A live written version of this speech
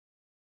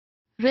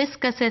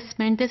risk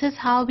assessment. This is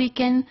how we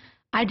can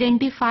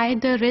identify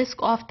the risk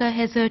of the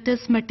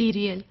hazardous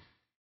material.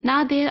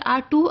 Now there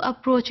are two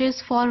approaches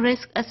for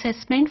risk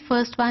assessment.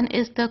 First one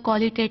is the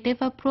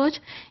qualitative approach,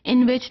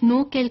 in which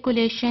no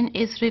calculation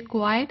is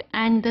required,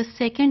 and the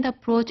second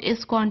approach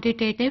is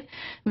quantitative,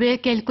 where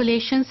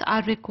calculations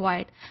are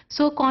required.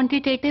 So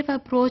quantitative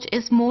approach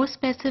is more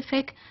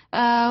specific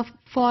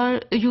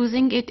for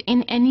using it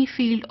in any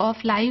field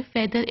of life,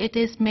 whether it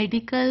is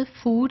medical,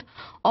 food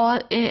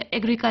or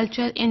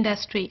agriculture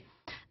industry.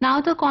 Now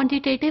the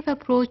quantitative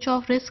approach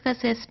of risk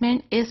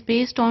assessment is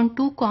based on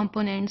two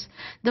components.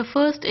 The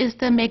first is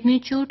the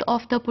magnitude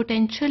of the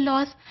potential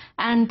loss,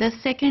 and the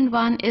second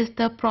one is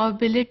the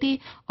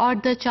probability or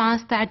the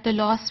chance that the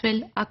loss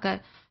will occur.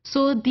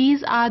 So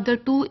these are the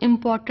two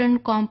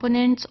important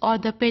components or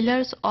the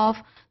pillars of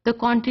the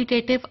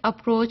quantitative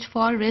approach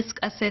for risk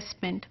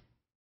assessment.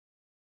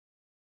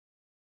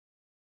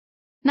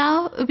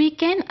 Now we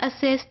can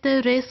assess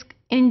the risk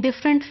in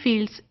different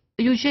fields.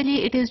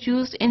 Usually it is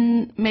used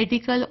in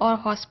medical or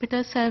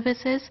hospital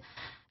services.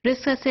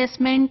 Risk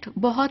assessment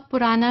बहुत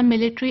पुराना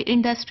military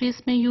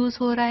industries में use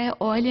हो रहा है,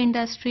 oil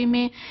industry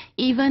में,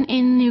 even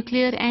in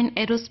nuclear and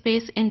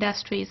aerospace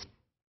industries.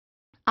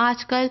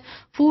 आजकल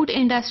food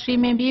industry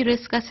में भी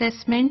रिस्क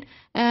असेसमेंट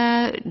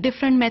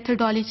डिफरेंट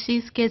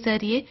मेथडोलॉजीज के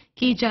ज़रिए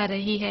की जा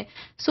रही है.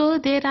 सो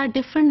there are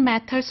different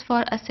methods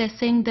for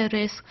assessing the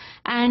risk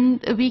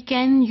and we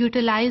can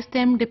utilise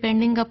them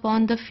depending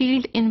upon the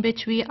field in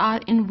which we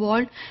are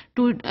involve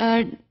to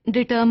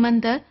determine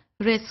the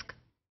risk.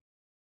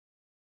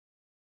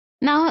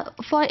 Now,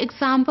 for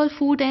example,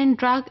 Food and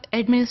Drug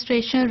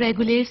Administration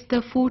regulates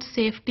the food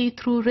safety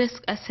through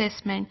risk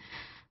assessment.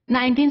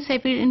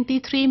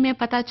 1973 में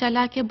पता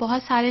चला कि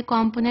बहुत सारे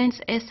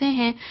components ऐसे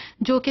हैं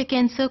जो कि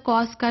कैंसर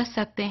कॉज कर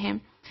सकते हैं,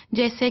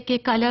 जैसे कि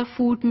कलर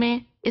फूड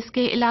में.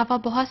 इसके अलावा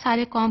बहुत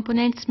सारे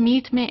कंपोनेंट्स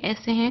मीट में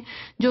ऐसे हैं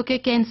जो कि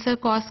कैंसर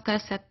कॉज कर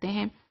सकते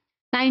हैं.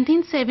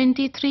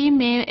 1973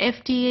 में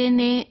FDA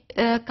ने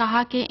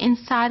कहा कि इन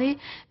सारे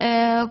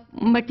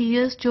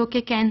मटीरियल्स जो कि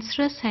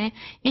कैंसरस हैं,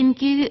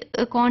 इनकी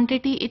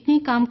क्वांटिटी इतनी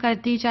कम कर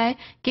दी जाए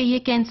कि ये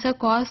कैंसर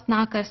कॉज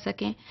ना कर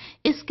सकें.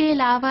 इसके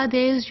अलावा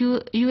there is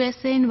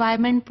USA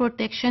environment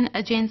protection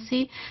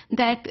agency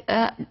that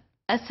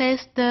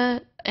assess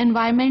the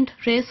environment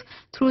risk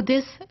through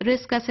this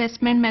risk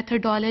assessment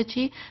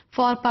methodology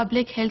for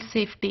public health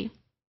safety.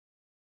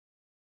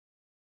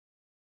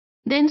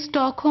 Then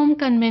Stockholm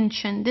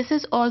Convention. This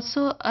is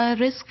also a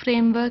risk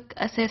framework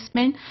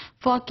assessment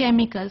for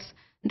chemicals,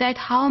 that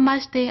how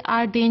much they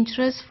are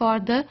dangerous for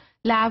the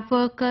lab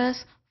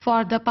workers,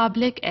 for the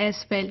public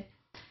as well.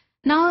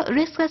 Now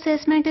risk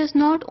assessment is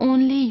not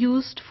only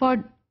used for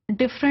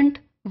different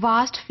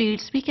vast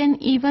fields. We can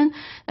even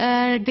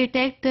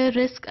detect the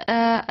risk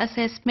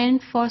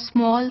assessment for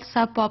small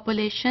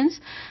subpopulations.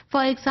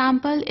 For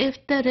example, if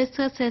the risk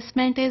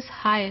assessment is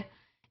high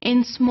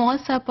in small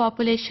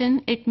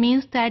subpopulation, it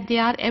means that they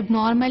are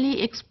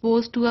abnormally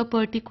exposed to a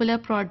particular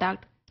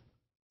product.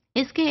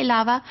 इसके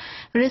अलावा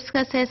risk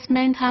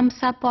assessment हम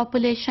सब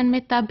population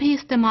में तब भी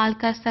इस्तेमाल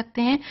कर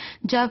सकते हैं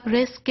जब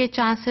रिस्क के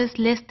चांसेस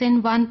लेस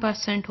देन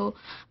 1% हो.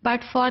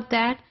 But for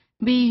that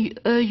we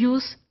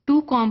use two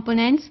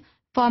components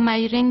for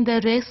measuring the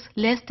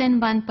risk less than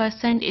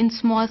 1% in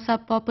small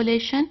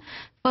subpopulation.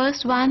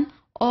 First one,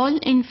 all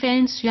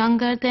infants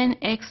younger than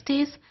X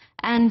days,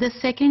 and the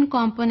second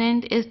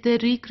component is the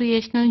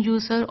recreational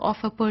user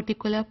of a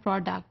particular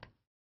product.